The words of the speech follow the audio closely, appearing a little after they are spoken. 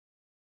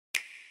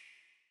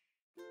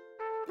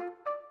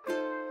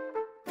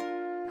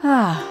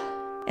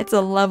It's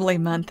a lovely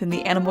month in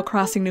the Animal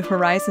Crossing New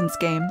Horizons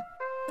game.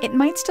 It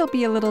might still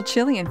be a little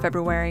chilly in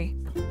February,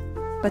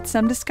 but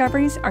some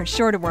discoveries are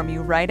sure to warm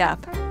you right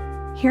up.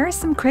 Here are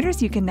some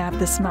critters you can nab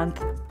this month.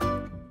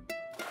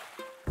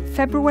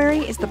 February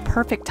is the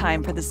perfect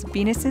time for this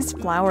Venus's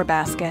flower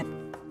basket.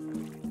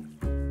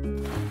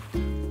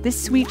 This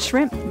sweet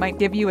shrimp might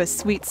give you a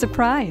sweet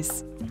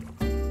surprise.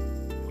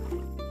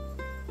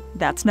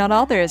 That's not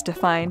all there is to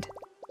find.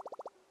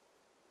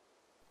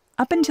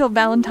 Up until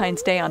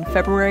Valentine's Day on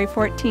February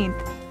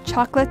 14th,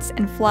 chocolates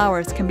and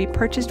flowers can be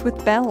purchased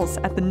with bells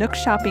at the Nook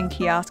shopping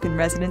kiosk and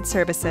resident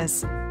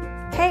services.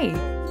 Hey,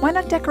 why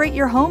not decorate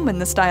your home in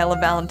the style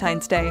of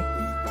Valentine's Day?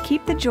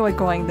 Keep the joy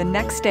going the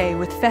next day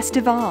with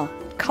Festival.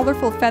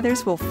 Colorful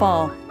feathers will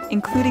fall,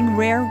 including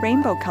rare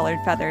rainbow-colored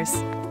feathers.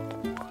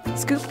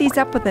 Scoop these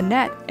up with a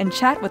net and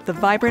chat with the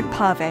vibrant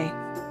Pave,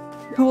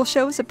 who will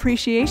show his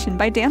appreciation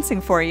by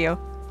dancing for you.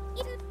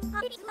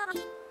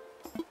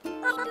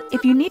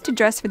 If you need to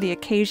dress for the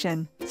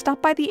occasion,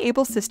 stop by the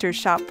Able Sisters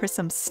shop for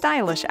some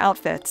stylish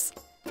outfits.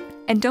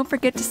 And don't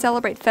forget to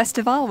celebrate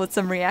Festival with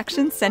some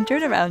reactions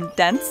centered around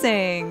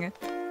dancing.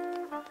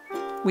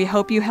 We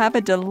hope you have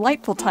a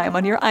delightful time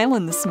on your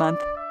island this month.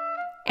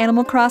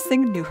 Animal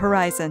Crossing New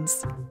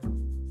Horizons.